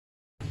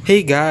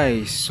Hey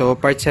guys! So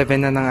part 7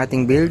 na ng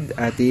ating build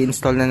at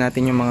i-install na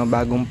natin yung mga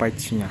bagong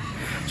parts niya.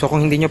 So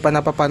kung hindi nyo pa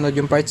napapanood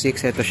yung part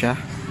 6, ito siya.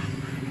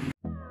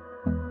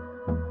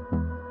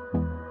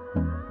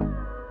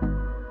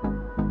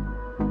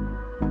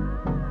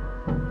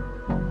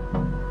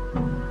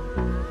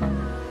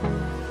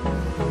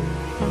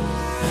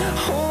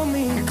 Hold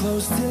me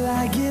close till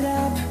I get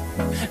up.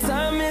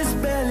 Time is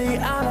barely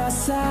on our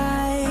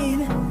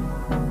side.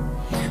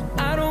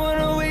 I don't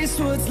wanna waste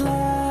what's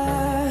left.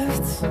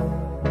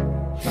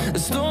 The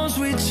storms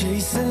we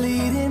chase are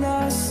leading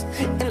us,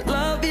 and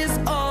love is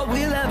all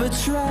we'll ever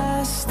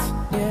trust.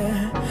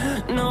 Yeah,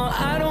 no,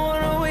 I don't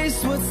wanna waste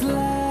what's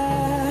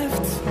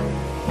left.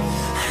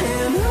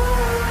 And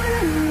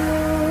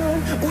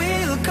on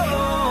we'll go,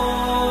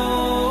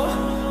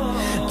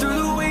 through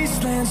the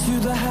wastelands,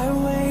 through the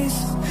highways,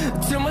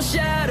 till my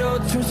shadow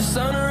turns to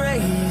sun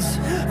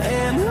rays.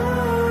 And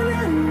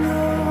on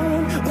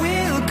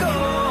we'll go.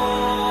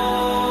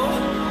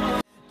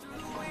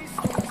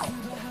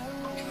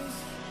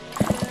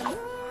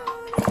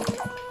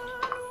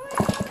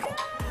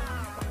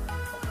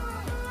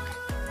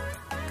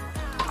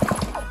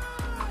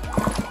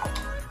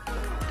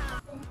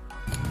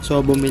 So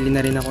bumili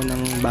na rin ako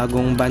ng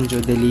bagong banjo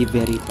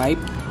delivery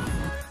pipe.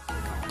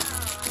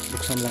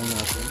 Buksan lang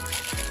natin.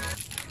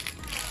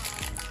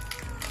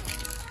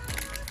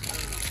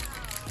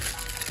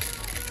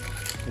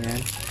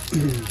 Ayan.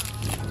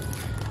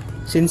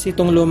 Since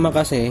itong luma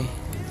kasi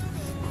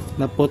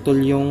naputol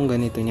yung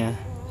ganito niya.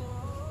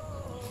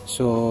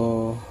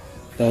 So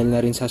dahil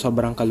na rin sa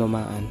sobrang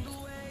kalumaan.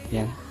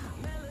 Ayan.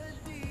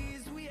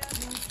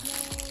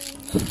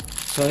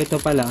 So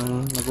ito pa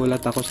lang,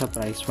 nagulat ako sa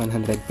price,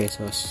 100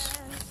 pesos.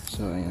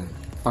 So ayan,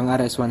 pang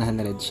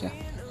RS100 siya.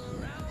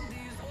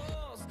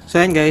 So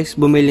ayan guys,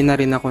 bumili na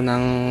rin ako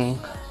ng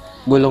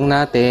gulong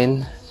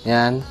natin.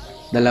 Ayan,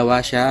 dalawa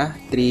siya,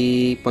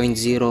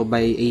 3.0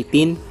 by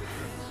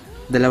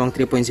 18. Dalawang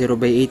 3.0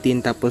 by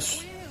 18,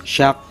 tapos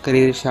shock,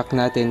 rear shock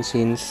natin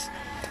since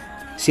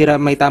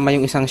may tama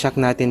yung isang shock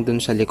natin dun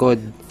sa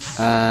likod.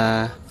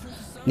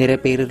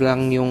 Nirepair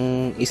lang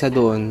yung isa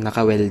doon,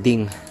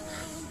 naka-welding.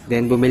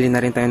 Then bumili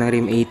na rin tayo ng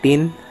rim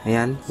 18,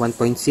 ayan,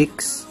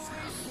 1.6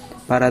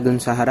 para dun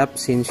sa harap,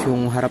 since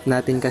yung harap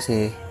natin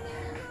kasi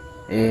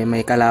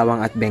may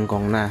kalawang at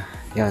bengkong na.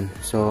 Yan.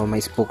 So may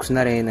spokes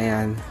na rin,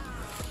 ayan.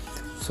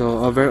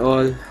 So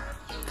overall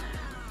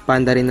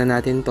panda rin na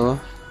natin to.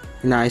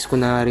 Inaayos ko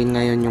na rin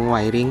ngayon yung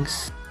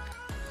wirings.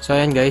 So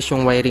ayan guys,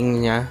 yung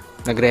wiring niya,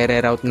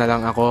 nagre-reroute na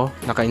lang ako,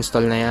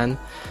 naka-install na yan.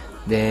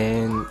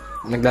 Then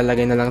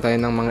naglalagay na lang tayo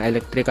ng mga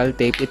electrical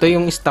tape. Ito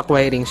yung stock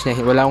wirings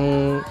niya.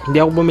 Hindi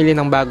ako bumili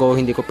ng bago,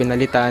 hindi ko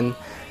pinalitan.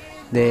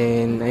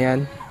 Then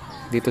ayan,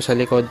 dito sa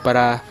likod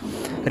para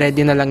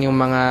ready na lang yung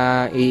mga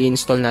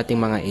i-install nating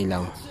mga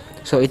ilaw.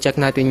 So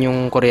i-check natin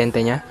yung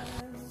kuryente niya.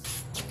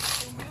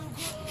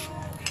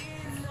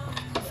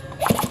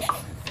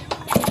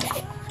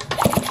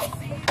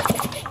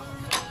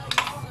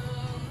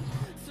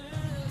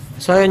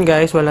 So ayun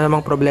guys, wala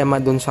namang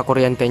problema dun sa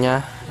kuryente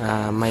niya.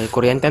 May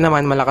kuryente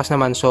naman, malakas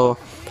naman. So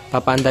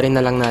papaanda rin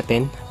na lang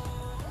natin.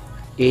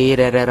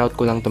 I-re-reroute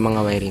ko lang itong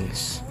mga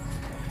wirings.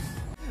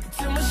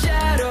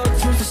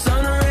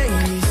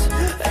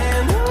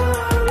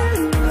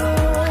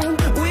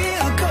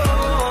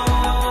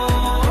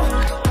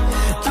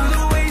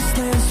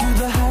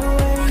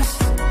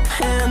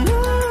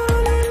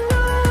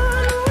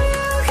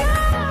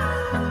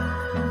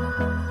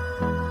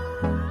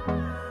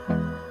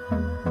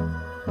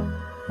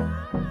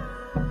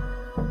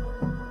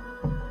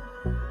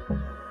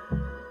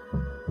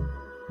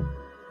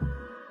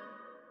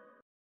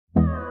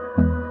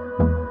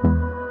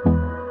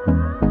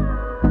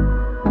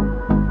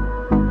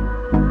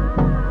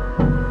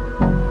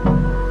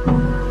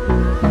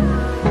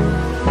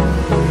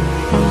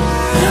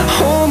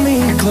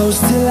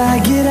 Close till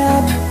I get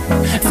up.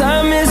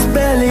 Time is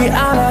barely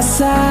on our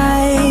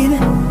side.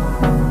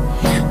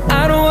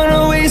 I don't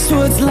wanna waste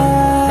what's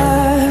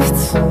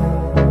left.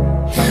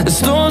 The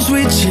storms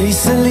we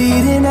chase are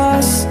leading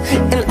us,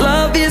 and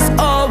love is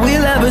all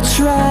we'll ever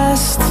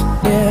trust.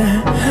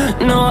 Yeah,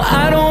 no,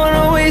 I don't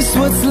wanna waste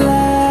what's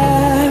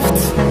left.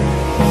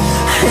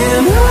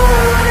 And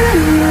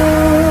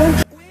on.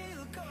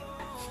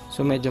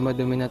 So medyo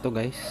madumi na to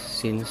guys,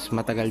 since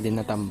matagal din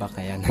natambak,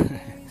 ayan.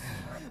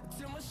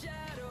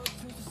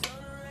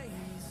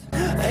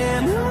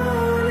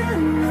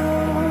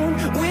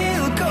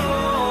 We'll go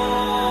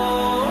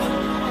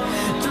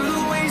through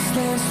the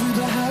wastelands, through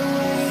the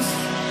highways,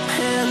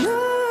 and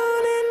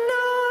on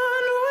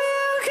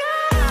we'll go.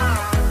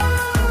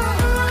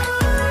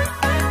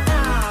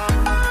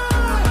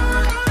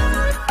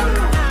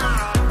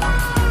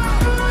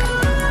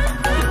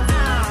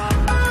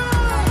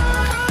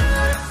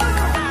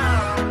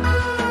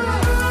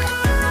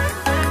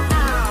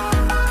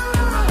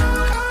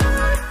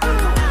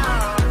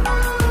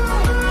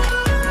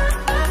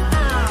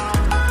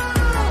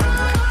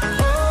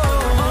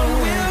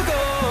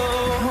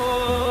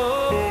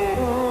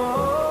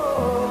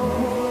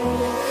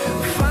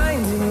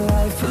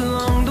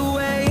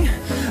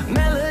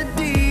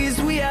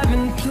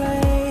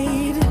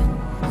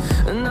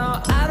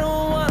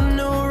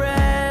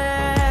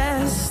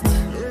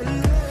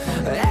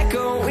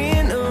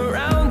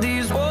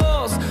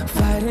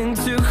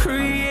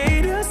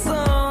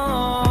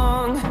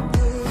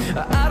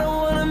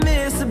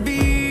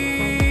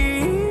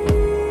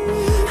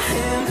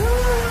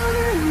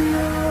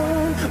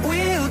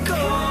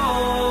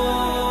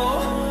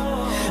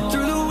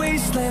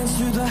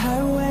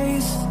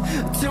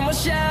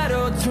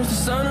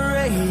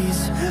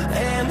 rays,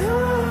 and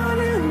on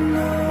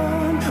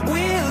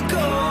we'll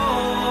go,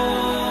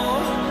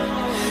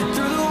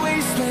 through the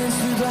wastelands,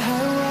 through the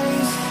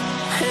highways,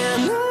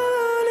 and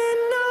on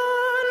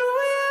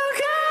we'll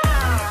go.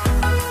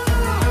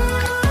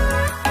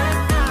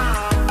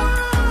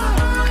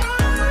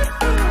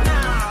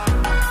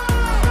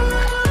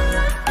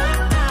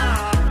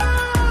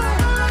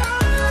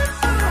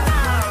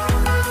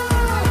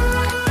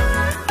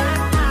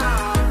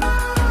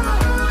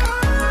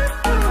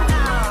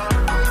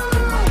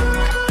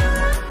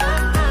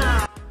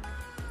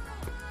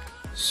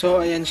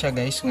 So, ayan siya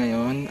guys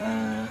ngayon.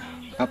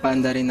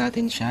 Papaanda rin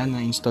natin siya.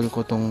 Na-install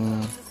ko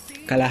tong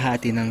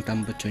kalahati ng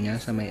tambutso niya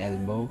sa may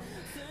elbow.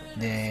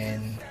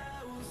 Then,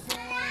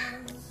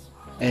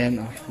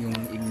 ayan yung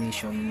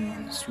ignition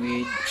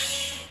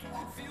switch,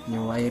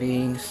 new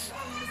wirings.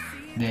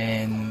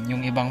 Then,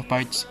 yung ibang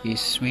parts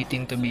is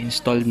waiting to be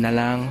installed na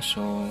lang.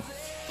 So,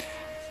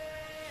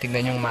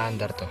 tignan yung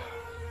maandar to.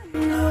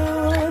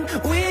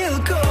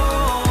 We'll go.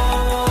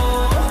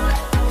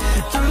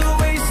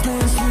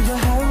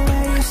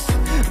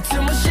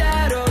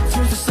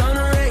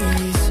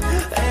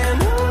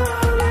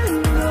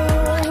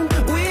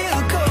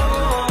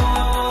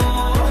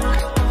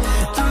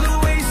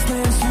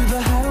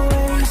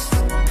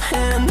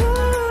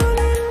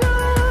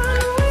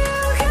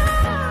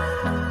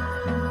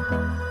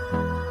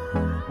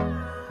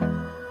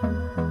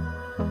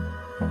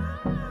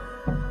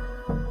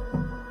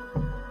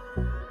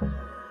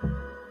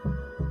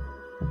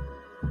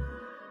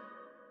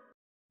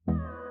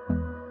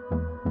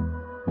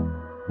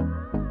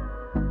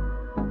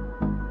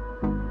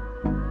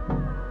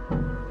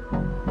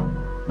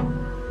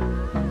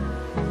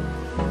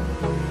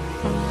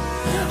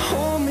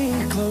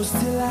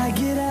 Till I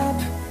get up,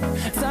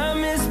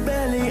 time is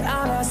barely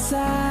on our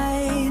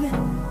side.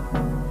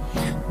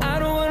 I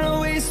don't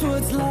wanna waste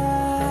what's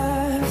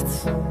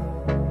left.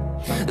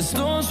 The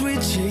storms we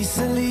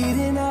chase are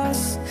leading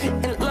us,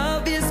 and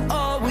love is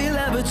all we'll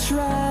ever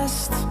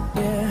trust.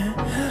 Yeah,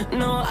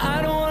 no,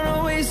 I don't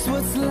wanna waste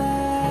what's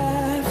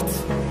left.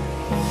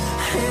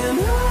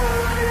 And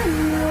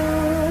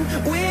on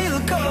we'll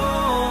go,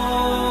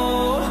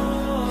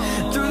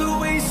 through the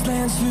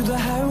wastelands, through the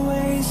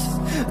highways,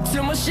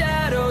 till my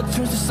shadow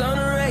turns to sun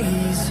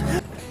rays.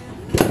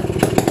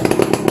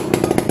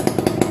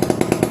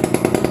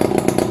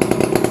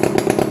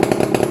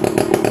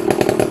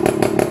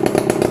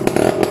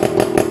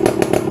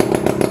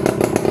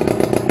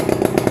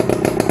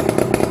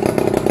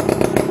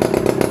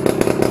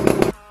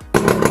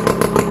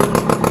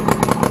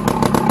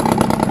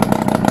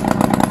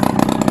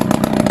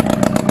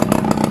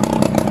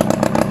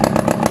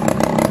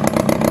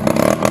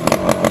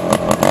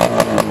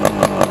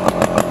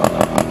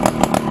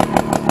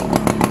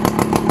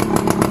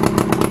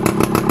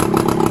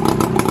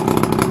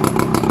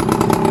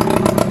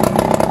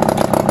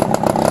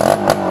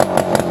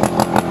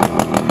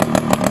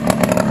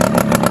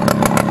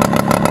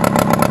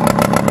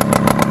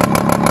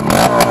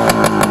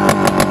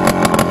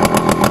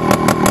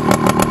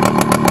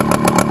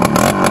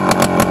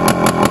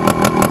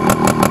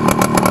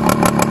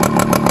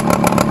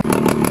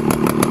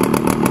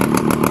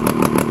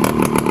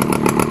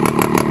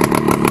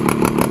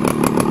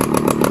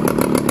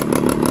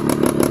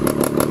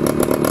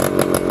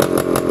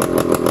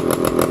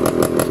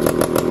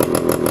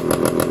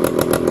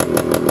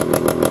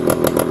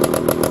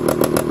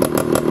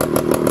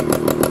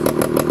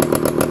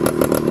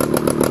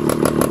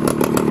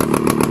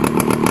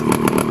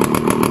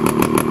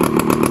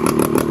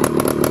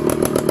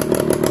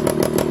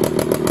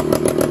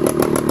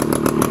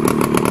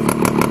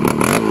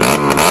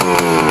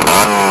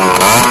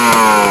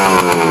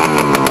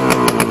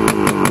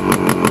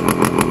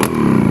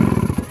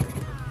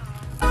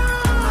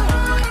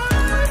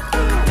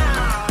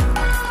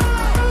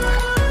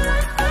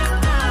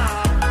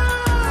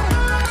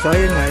 So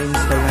ayun nga,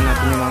 install na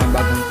natin yung mga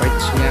bagong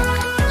parts niya.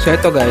 So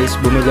ito guys,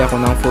 bumili ako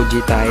ng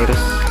Fuji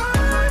tires.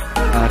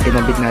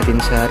 Kinabit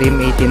natin sa rim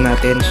 18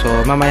 natin.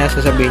 So mamaya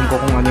sasabihin ko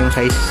kung ano yung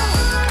size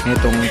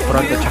nitong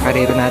front at saka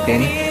rear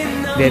natin.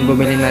 Then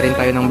bumili na rin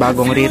tayo ng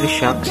bagong rear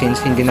shock since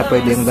hindi na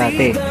pwede yung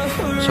dati.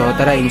 So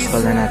tara,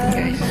 install na natin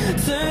guys.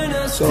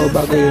 So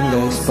bago yun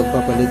guys,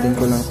 pagpapalitin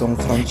ko lang tong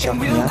front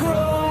shock niya.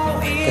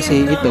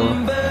 Kasi ito,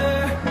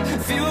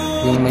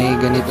 yung may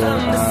ganito,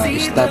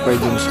 stopper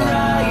dun sa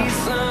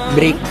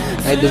brake,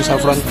 ay dun sa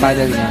front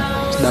panel niya,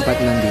 dapat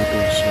nandito.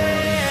 So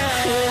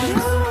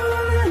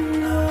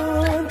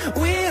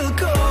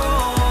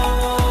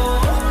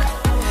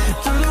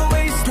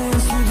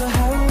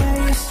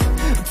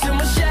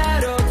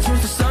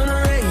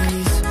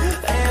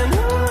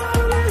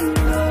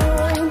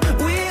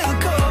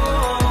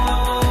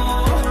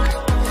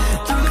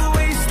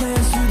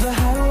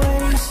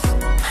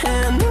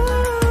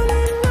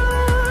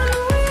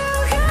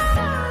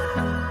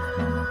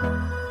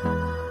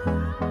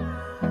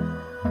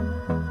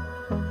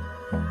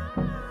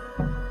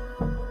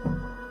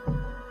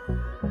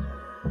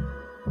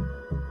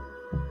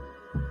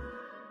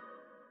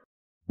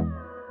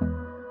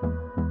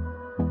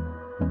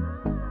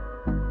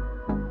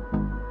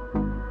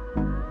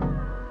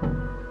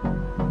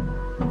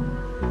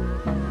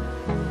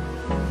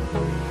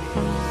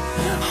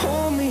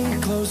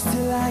close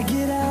till I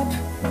get up.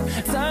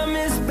 Time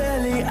is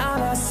barely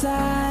on our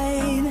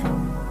side.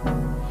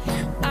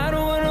 I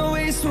don't wanna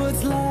waste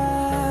what's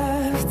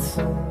left.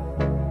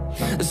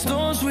 The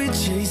storms we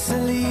chase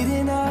are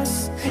leading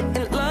us,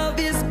 and love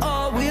is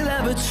all we'll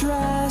ever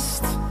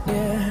trust.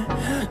 Yeah,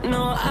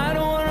 no, I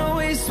don't wanna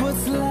waste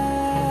what's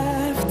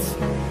left.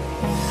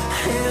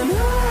 And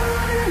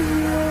on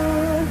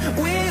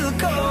we'll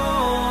go,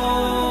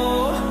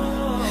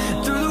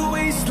 through the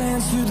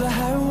wastelands, through the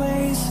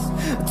highways,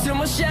 till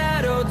my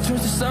shadow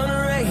turns to sun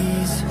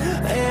rays.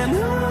 And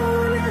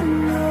on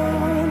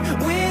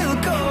we'll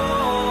go,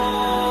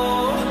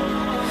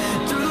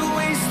 through the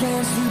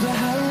wastelands, through the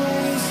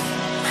highways,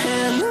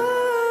 and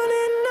on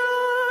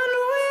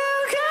we'll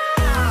go.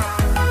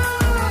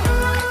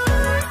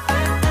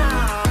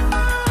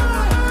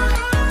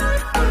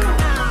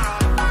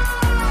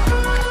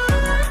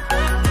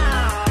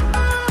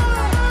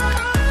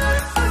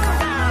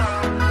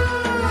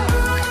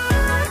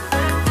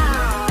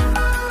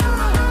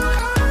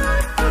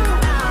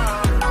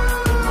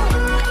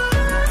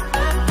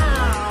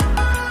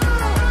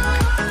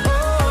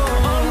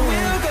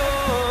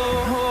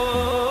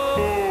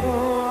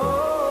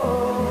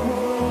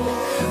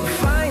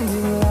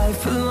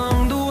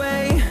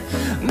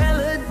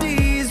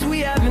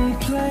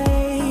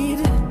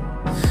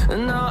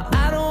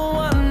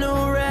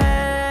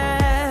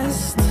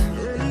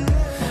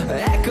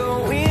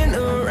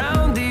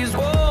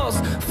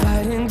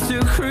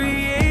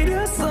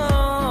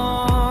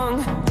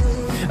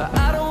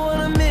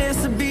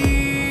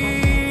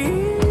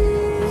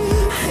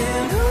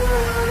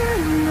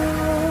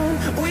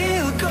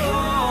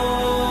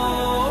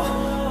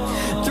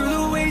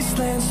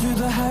 Through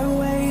the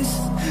highways,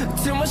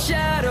 till my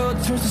shadow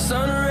turns to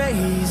sun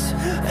rays.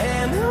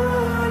 And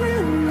on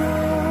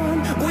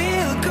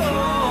we'll go,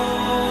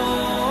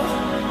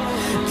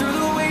 through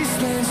the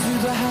wastelands,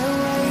 through the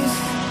highways,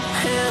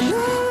 and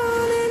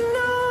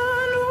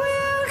on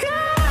we'll go.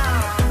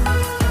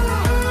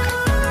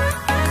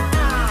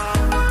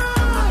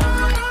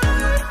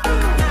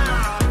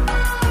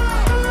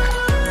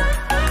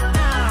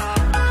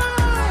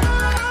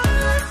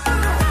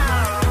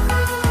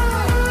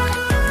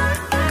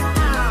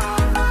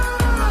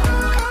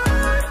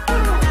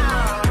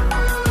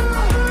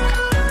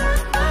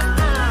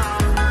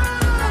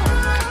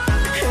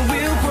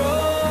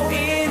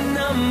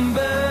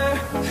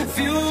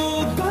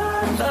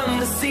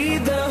 See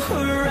the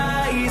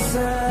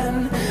horizon,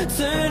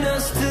 turn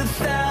us to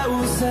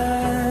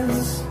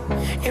thousands,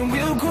 and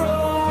we'll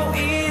grow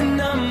in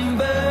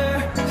number,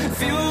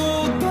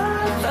 fueled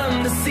by them.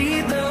 To see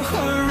the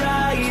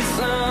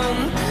horizon,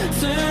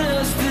 turn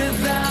us to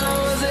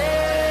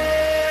thousands,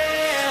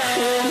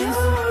 and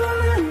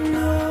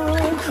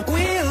on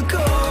we'll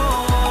go,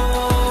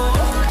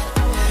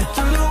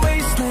 through the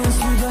wastelands,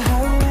 through the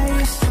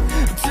highways,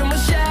 till my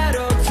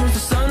shadow turns to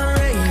sun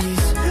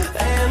rays.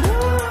 And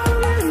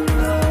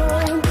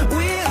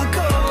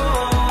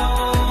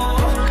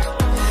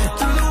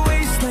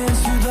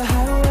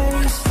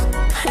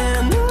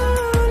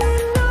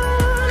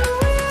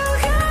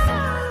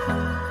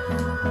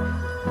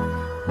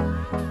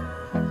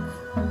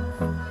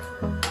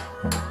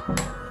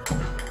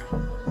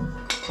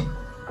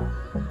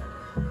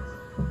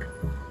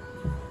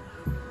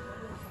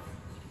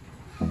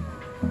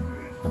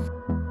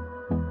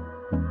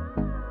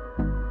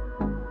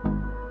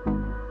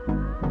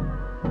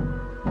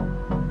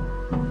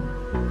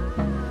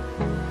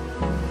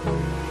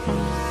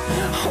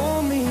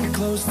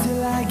close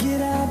till I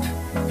get up.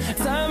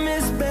 Time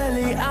is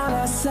barely on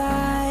our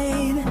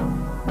side.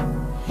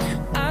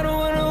 I don't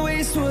wanna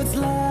waste what's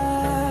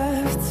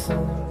left.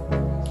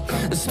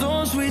 The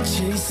storms we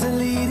chase are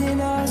leading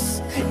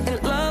us, and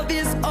love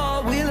is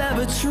all we'll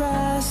ever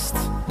trust.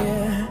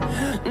 Yeah,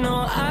 no,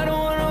 I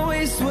don't wanna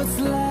waste what's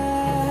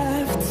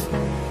left.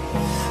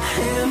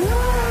 And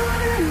on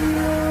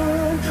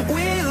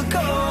we'll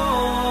go,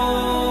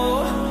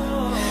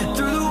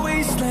 through the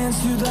wastelands,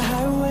 through the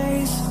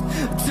highways,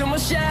 till my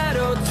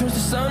shadow turns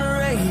to sun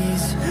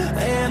rays.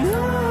 And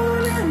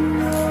on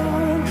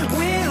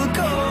we'll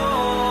go,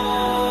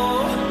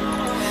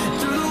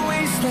 through the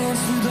wastelands,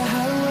 through the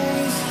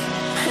highways,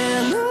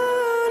 and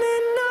on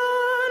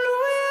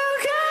we'll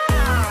go.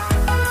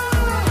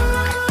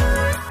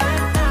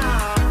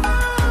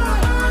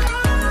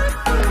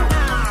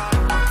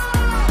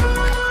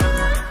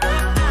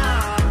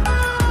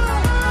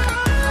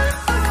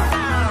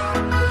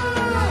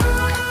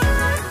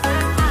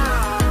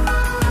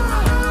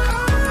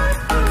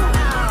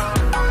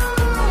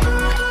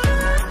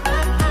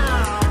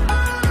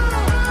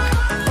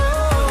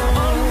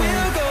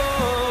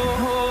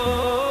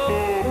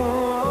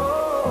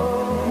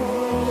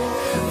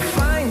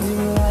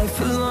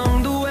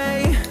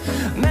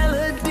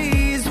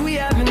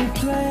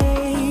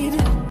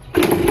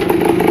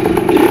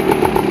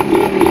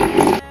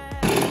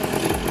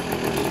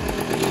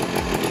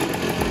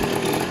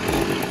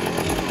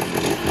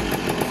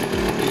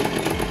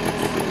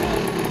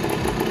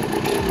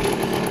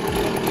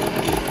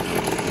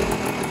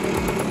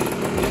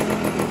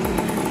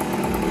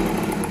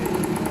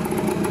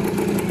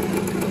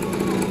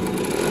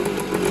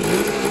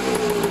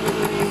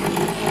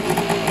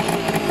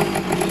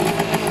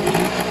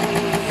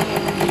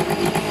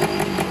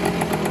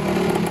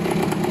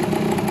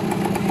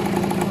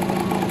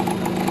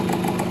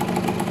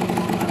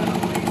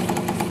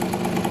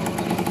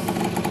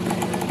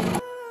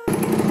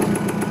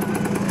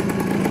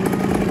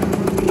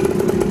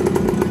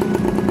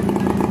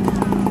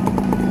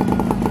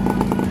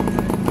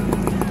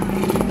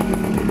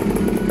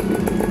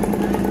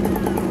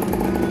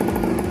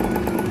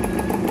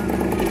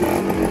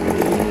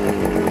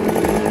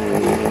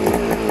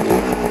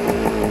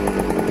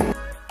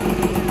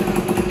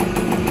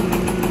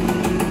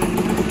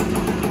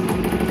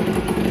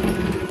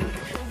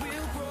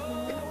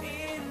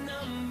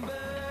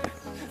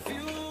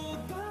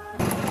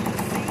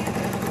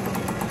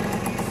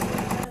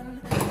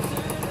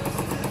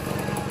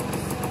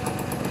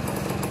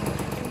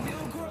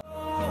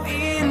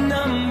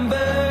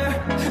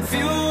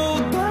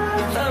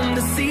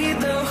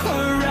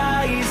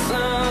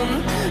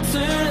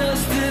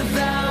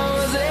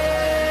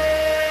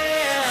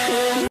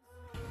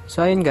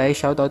 So ayun guys,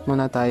 shoutout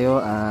muna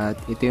tayo at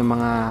ito yung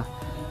mga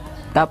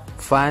top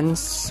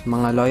fans,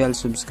 mga loyal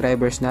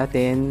subscribers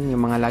natin,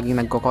 yung mga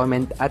laging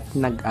nagko-comment at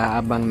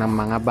nag-aabang ng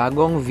mga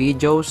bagong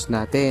videos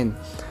natin.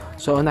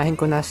 So unahin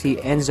ko na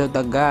si Enzo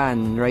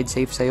Dagan, ride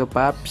safe sa'yo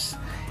paps,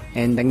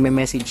 and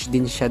nagme-message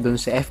din siya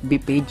dun sa FB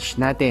page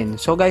natin.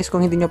 So guys,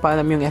 kung hindi nyo pa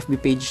alam yung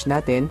FB page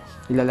natin,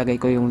 ilalagay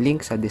ko yung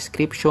link sa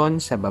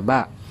description sa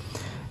baba.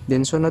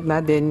 Then sunod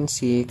natin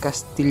si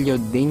Castillo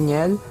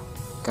Daniel,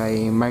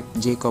 kay Mark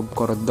Jacob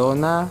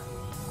Cardona,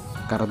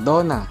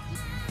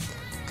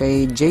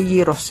 kay J.E.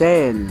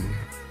 Rosel.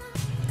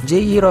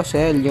 J.E.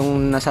 Rosel,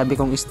 yung nasabi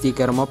kong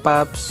sticker mo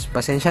paps,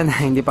 pasensya na,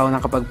 hindi pa ako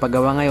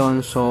nakapagpagawa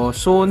ngayon, so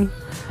soon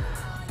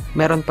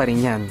meron pa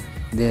rin yan.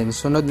 Then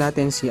sunod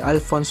natin si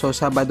Alfonso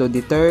Sabado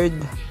III,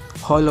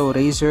 Hollow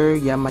Razor,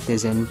 Yamaha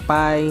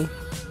Zenpai,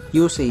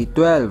 USA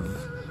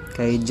 12,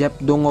 kay Jeff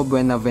Dungo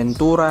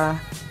Buenaventura,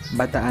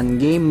 Bataan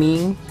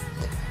Gaming,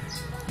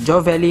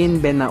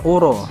 Jovelyn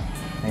Benauro,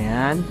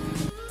 ayan.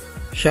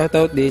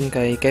 Shoutout din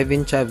kay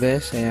Kevin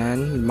Chavez,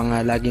 ayan,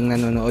 mga laging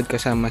nanonood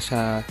kasama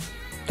sa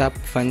top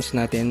fans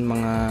natin,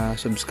 mga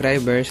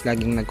subscribers,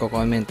 laging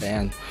nagko-comment,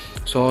 ayan.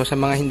 So sa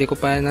mga hindi ko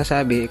pa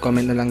nasabi,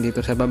 comment na lang dito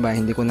sa baba,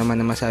 hindi ko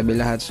naman na masabi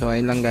lahat, so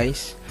ayun lang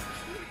guys.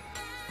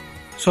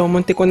 So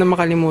munti ko na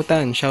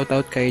makalimutan,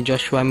 shoutout kay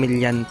Joshua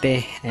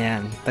Millante,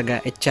 ayan, taga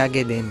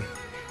Etchage din.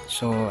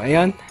 So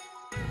ayun,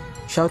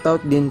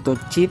 shoutout din to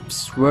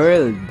Chips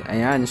World,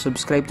 ayan,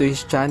 subscribe to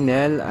his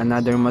channel,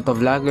 another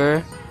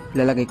motovlogger.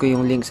 Lalagay ko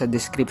yung link sa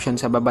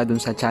description sa baba dun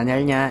sa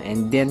channel niya,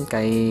 and then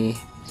kay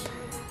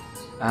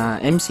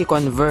MC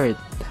Convert,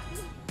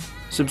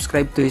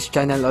 subscribe to his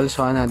channel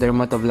also, another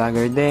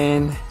motovlogger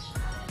din.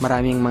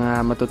 Maraming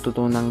mga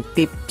matututunang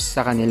tips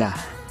sa kanila.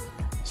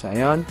 So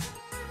ayun,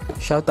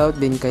 shoutout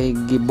din kay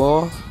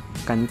Gibo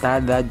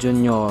Cantada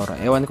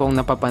Jr. Ewan kung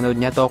napapanood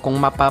niya to, kung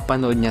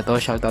mapapanood niya to,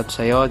 shoutout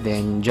sa'yo.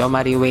 Then Jo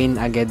Marie Wayne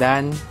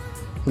Agedan,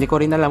 hindi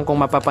ko rin alam kung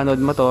mapapanood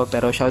mo to,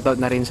 pero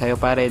shoutout na rin sa'yo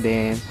pare.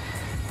 Then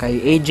kay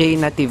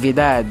AJ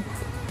Natividad,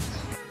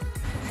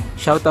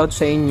 shoutout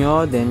sa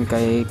inyo. Then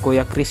kay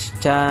Kuya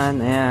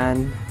Christian,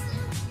 ayan,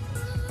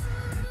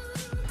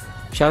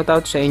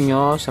 shoutout sa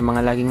inyo, sa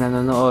mga laging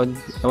nanonood.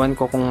 Ewan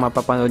ko kung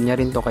mapapanood niya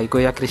rin to, kay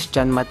Kuya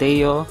Christian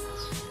Mateo,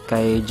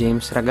 kay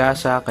James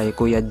Ragasa, kay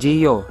Kuya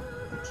Gio,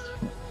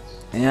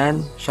 ayan,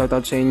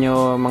 shoutout sa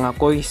inyo mga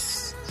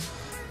kuys.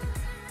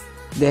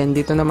 Then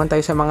dito naman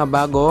tayo sa mga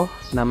bago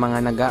na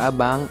mga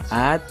nag-aabang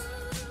at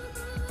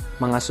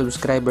mga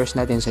subscribers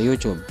natin sa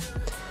YouTube.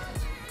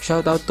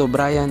 Shoutout to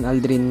Brian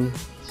Aldrin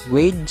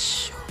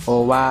Wage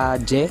o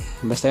Waje,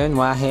 basta yun,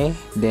 Wahe.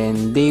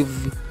 Then Dave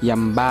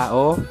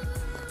Yambao,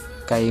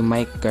 kay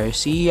Mike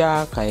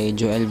Garcia, kay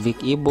Joel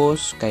Vic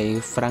Ibos, kay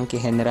Frankie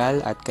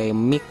General at kay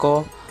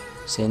Miko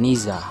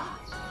Seniza.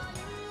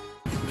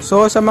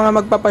 So sa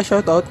mga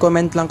magpapa-shoutout,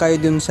 comment lang kayo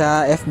dun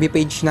sa FB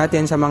page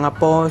natin, sa mga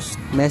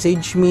post,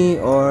 message me,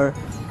 or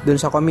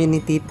dun sa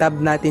community tab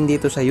natin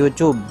dito sa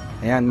YouTube.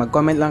 Ayan,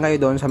 mag-comment lang kayo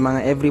doon sa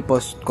mga every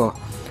post ko.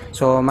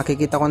 So,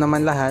 makikita ko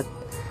naman lahat.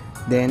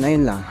 Then,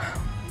 ayun lang.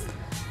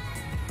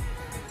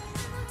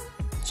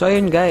 So,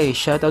 ayun guys.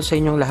 Shoutout sa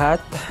inyong lahat.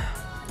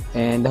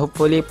 And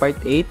hopefully, part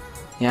 8.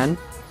 Yan.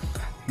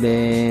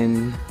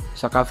 Then,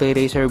 sa Cafe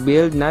Racer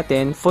build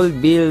natin, full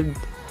build.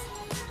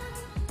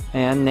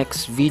 Ayan,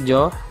 next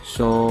video.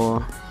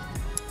 So,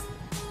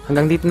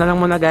 hanggang dito na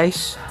lang muna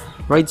guys.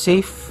 Ride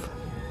safe.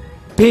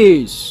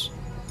 Peace!